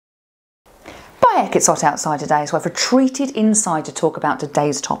Oh heck, it's hot outside today, so I've retreated inside to talk about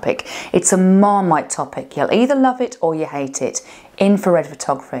today's topic. It's a Marmite topic. You'll either love it or you hate it. Infrared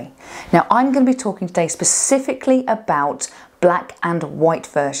photography. Now, I'm going to be talking today specifically about black and white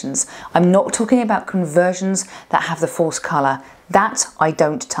versions. I'm not talking about conversions that have the false colour. That I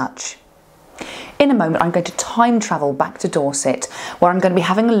don't touch. In a moment, I'm going to time travel back to Dorset, where I'm going to be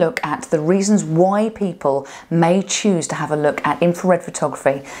having a look at the reasons why people may choose to have a look at infrared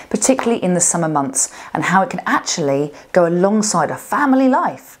photography, particularly in the summer months, and how it can actually go alongside a family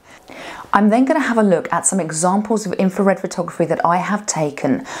life. I'm then going to have a look at some examples of infrared photography that I have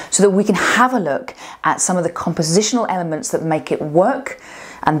taken so that we can have a look at some of the compositional elements that make it work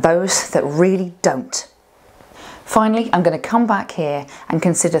and those that really don't. Finally, I'm going to come back here and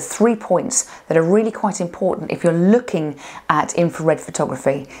consider 3 points that are really quite important if you're looking at infrared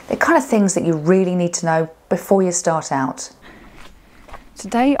photography. They're kind of things that you really need to know before you start out.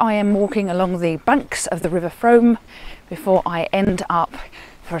 Today I am walking along the banks of the River Frome before I end up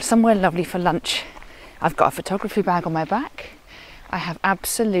for somewhere lovely for lunch. I've got a photography bag on my back. I have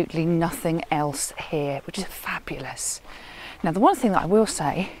absolutely nothing else here, which is fabulous. Now, the one thing that I will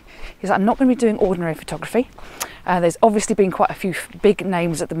say is that I'm not going to be doing ordinary photography. There's obviously been quite a few big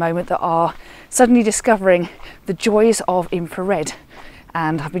names at the moment that are suddenly discovering the joys of infrared,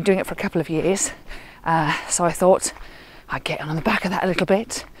 and I've been doing it for a couple of years, so I thought I'd get on the back of that a little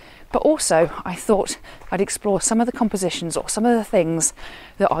bit, but also I thought I'd explore some of the compositions or some of the things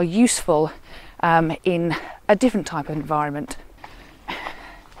that are useful in a different type of environment.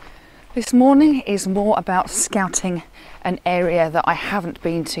 This morning is more about scouting an area that I haven't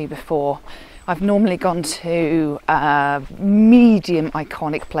been to before. I've normally gone to medium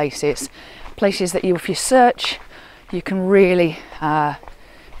iconic places that if you search, you can really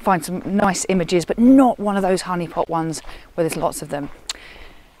find some nice images, but not one of those honeypot ones where there's lots of them.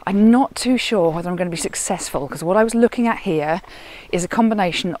 I'm not too sure whether I'm going to be successful, because what I was looking at here is a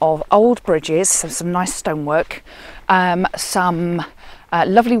combination of old bridges, so some nice stonework, some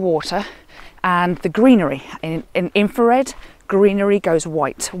lovely water, and the greenery. In infrared, greenery goes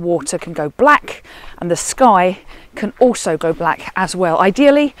white, water can go black, and the sky can also go black as well.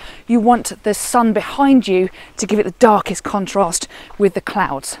 Ideally, you want the sun behind you to give it the darkest contrast with the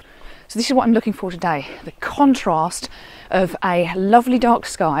clouds. So this is what I'm looking for today, the contrast of a lovely dark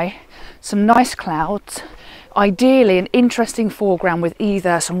sky, some nice clouds, ideally an interesting foreground with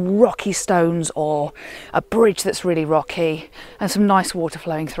either some rocky stones or a bridge that's really rocky and some nice water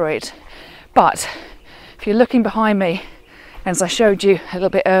flowing through it. But if you're looking behind me, as I showed you a little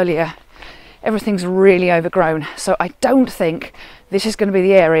bit earlier, everything's really overgrown, so I don't think this is going to be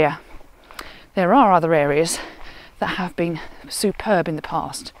the area. There are other areas that have been superb in the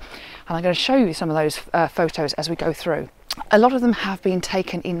past, and I'm going to show you some of those photos as we go through. A lot of them have been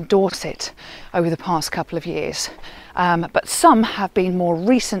taken in Dorset over the past couple of years, but some have been more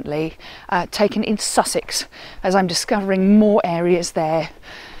recently taken in Sussex, as I'm discovering more areas there.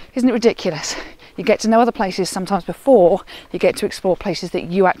 Isn't it ridiculous? You get to know other places sometimes before you get to explore places that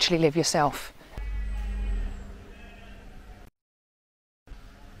you actually live yourself.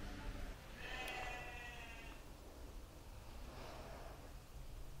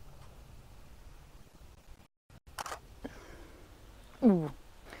 Ooh.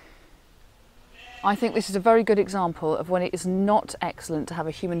 I think this is a very good example of when it is not excellent to have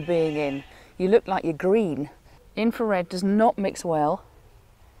a human being in. You look like you're green. Infrared does not mix well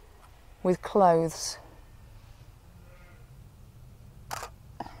with clothes.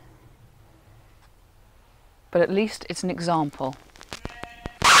 But at least it's an example.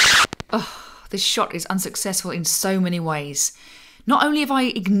 Oh, this shot is unsuccessful in so many ways. Not only have I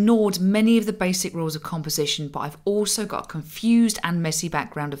ignored many of the basic rules of composition, but I've also got a confused and messy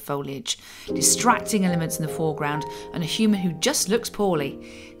background of foliage, distracting elements in the foreground, and a human who just looks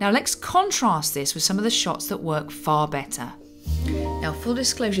poorly. Now let's contrast this with some of the shots that work far better. Now, full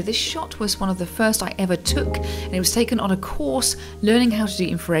disclosure, this shot was one of the first I ever took, and it was taken on a course learning how to do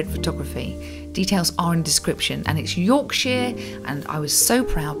infrared photography. Details are in the description, and it's Yorkshire, and I was so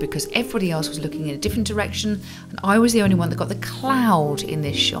proud because everybody else was looking in a different direction and I was the only one that got the cloud in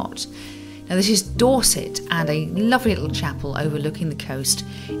this shot. Now, this is Dorset and a lovely little chapel overlooking the coast.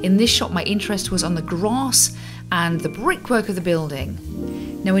 In this shot, my interest was on the grass and the brickwork of the building.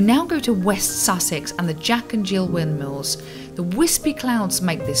 Now, we now go to West Sussex and the Jack and Jill windmills. The wispy clouds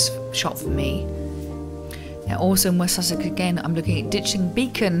make this shot for me. Now, also in West Sussex again, I'm looking at Ditchling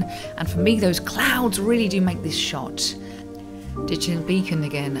Beacon, and for me those clouds really do make this shot. Ditchling Beacon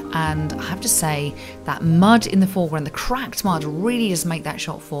again, and I have to say that mud in the foreground, the cracked mud, really does make that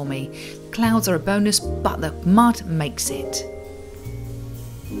shot for me. The clouds are a bonus, but the mud makes it.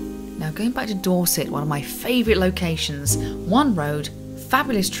 Now going back to Dorset, one of my favourite locations, one road,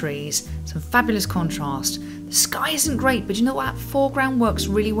 fabulous trees, some fabulous contrast. The sky isn't great, but you know what? Foreground works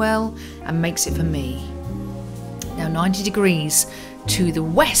really well and makes it for me. Now 90 degrees to the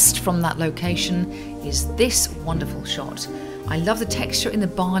west from that location is this wonderful shot. I love the texture in the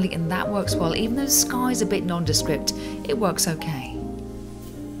barley and that works well. Even though the sky's a bit nondescript, it works okay.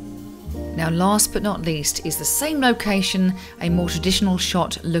 Now last but not least is the same location, a more traditional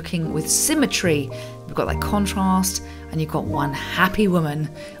shot looking with symmetry. You've got that contrast and you've got one happy woman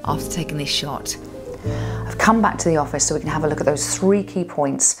after taking this shot. I've come back to the office so we can have a look at those 3 key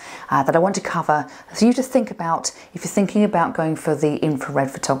points that I want to cover for you to think about if you're thinking about going for the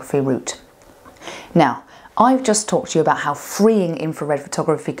infrared photography route. Now, I've just talked to you about how freeing infrared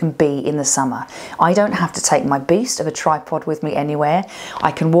photography can be in the summer. I don't have to take my beast of a tripod with me anywhere.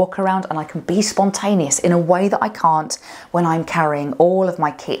 I can walk around and I can be spontaneous in a way that I can't when I'm carrying all of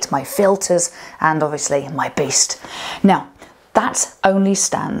my kit, my filters, and obviously my beast. Now, that only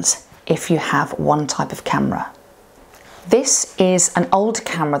stands if you have one type of camera. This is an old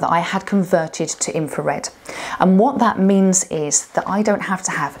camera that I had converted to infrared, and what that means is that I don't have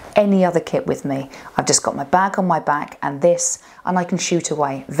to have any other kit with me. I've just got my bag on my back and this, and I can shoot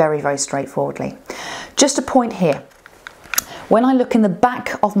away very, very straightforwardly. Just a point here, when I look in the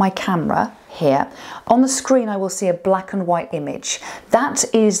back of my camera here, on the screen I will see a black and white image. That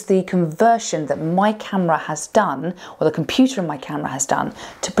is the conversion that my camera has done, or the computer in my camera has done,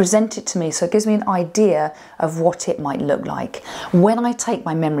 to present it to me, so it gives me an idea of what it might look like. When I take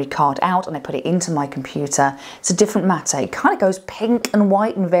my memory card out and I put it into my computer, it's a different matter. It kind of goes pink and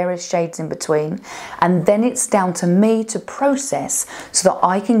white and various shades in between, and then it's down to me to process so that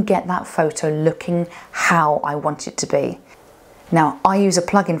I can get that photo looking how I want it to be. Now, I use a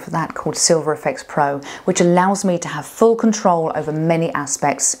plugin for that called Silver Efex Pro, which allows me to have full control over many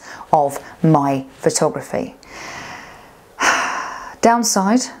aspects of my photography.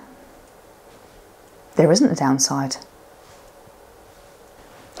 Downside? There isn't a downside.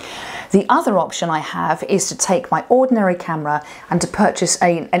 The other option I have is to take my ordinary camera and to purchase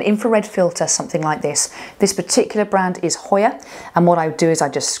an infrared filter, something like this. This particular brand is Hoya, and what I do is I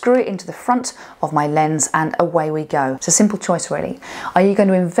just screw it into the front of my lens and away we go. It's a simple choice really. Are you going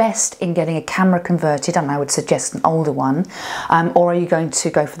to invest in getting a camera converted, and I would suggest an older one, or are you going to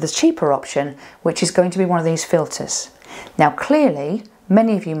go for the cheaper option, which is going to be one of these filters? Now clearly,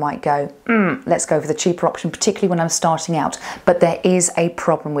 many of you might go, let's go for the cheaper option, particularly when I'm starting out. But there is a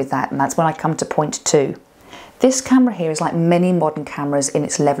problem with that, and that's when I come to point 2. This camera here is like many modern cameras in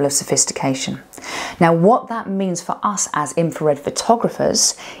its level of sophistication. Now, what that means for us as infrared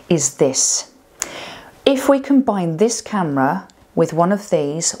photographers is this. If we combine this camera with one of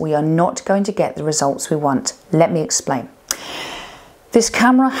these, we are not going to get the results we want. Let me explain. This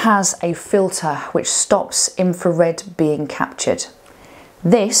camera has a filter which stops infrared being captured.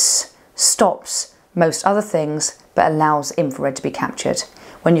 This stops most other things but allows infrared to be captured.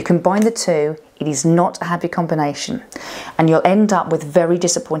 When you combine the two, it is not a happy combination, and you'll end up with very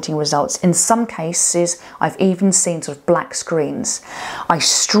disappointing results. In some cases, I've even seen sort of black screens. I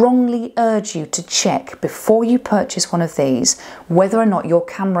strongly urge you to check before you purchase one of these whether or not your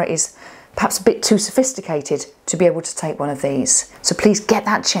camera is perhaps a bit too sophisticated to be able to take one of these. So please get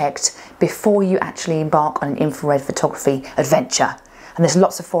that checked before you actually embark on an infrared photography adventure. And there's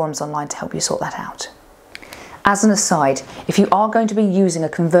lots of forums online to help you sort that out. As an aside, if you are going to be using a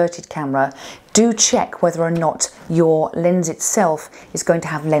converted camera, do check whether or not your lens itself is going to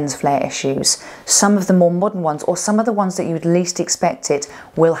have lens flare issues. Some of the more modern ones, or some of the ones that you would least expect it,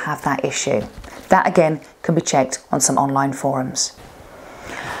 will have that issue. That again can be checked on some online forums.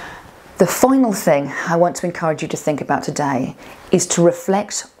 The final thing I want to encourage you to think about today is to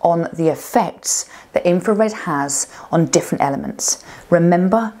reflect on the effects that infrared has on different elements.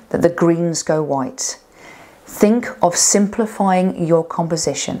 Remember that the greens go white. Think of simplifying your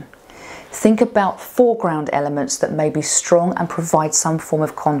composition. Think about foreground elements that may be strong and provide some form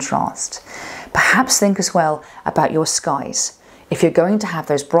of contrast. Perhaps think as well about your skies. If you're going to have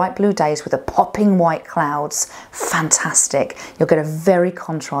those bright blue days with the popping white clouds, fantastic. You'll get a very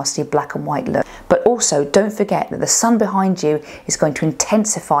contrasty black and white look. But also don't forget that the sun behind you is going to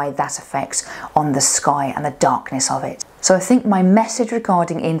intensify that effect on the sky and the darkness of it. So I think my message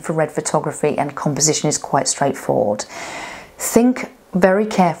regarding infrared photography and composition is quite straightforward. Think very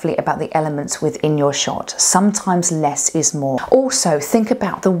carefully about the elements within your shot. Sometimes less is more. Also think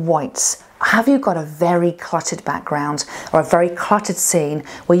about the whites. Have you got a very cluttered background or a very cluttered scene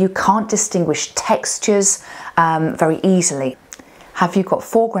where you can't distinguish textures very easily? Have you got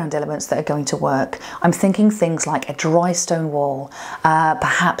foreground elements that are going to work? I'm thinking things like a dry stone wall,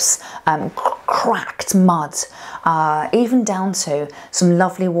 perhaps cracked mud, even down to some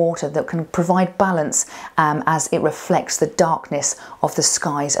lovely water that can provide balance as it reflects the darkness of the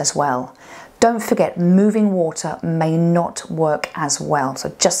skies as well. Don't forget, moving water may not work as well,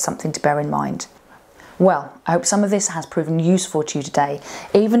 so just something to bear in mind. Well, I hope some of this has proven useful to you today,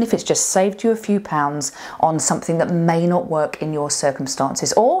 even if it's just saved you a few pounds on something that may not work in your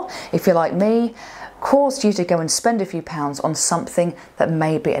circumstances, or if you're like me, caused you to go and spend a few pounds on something that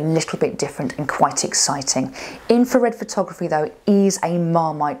may be a little bit different and quite exciting. Infrared photography though is a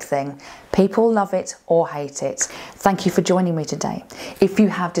Marmite thing. People love it or hate it. Thank you for joining me today. If you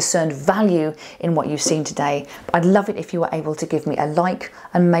have discerned value in what you've seen today, I'd love it if you were able to give me a like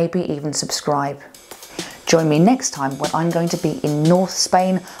and maybe even subscribe. Join me next time when I'm going to be in North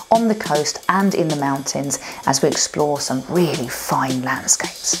Spain, on the coast and in the mountains as we explore some really fine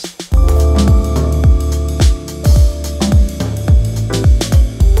landscapes.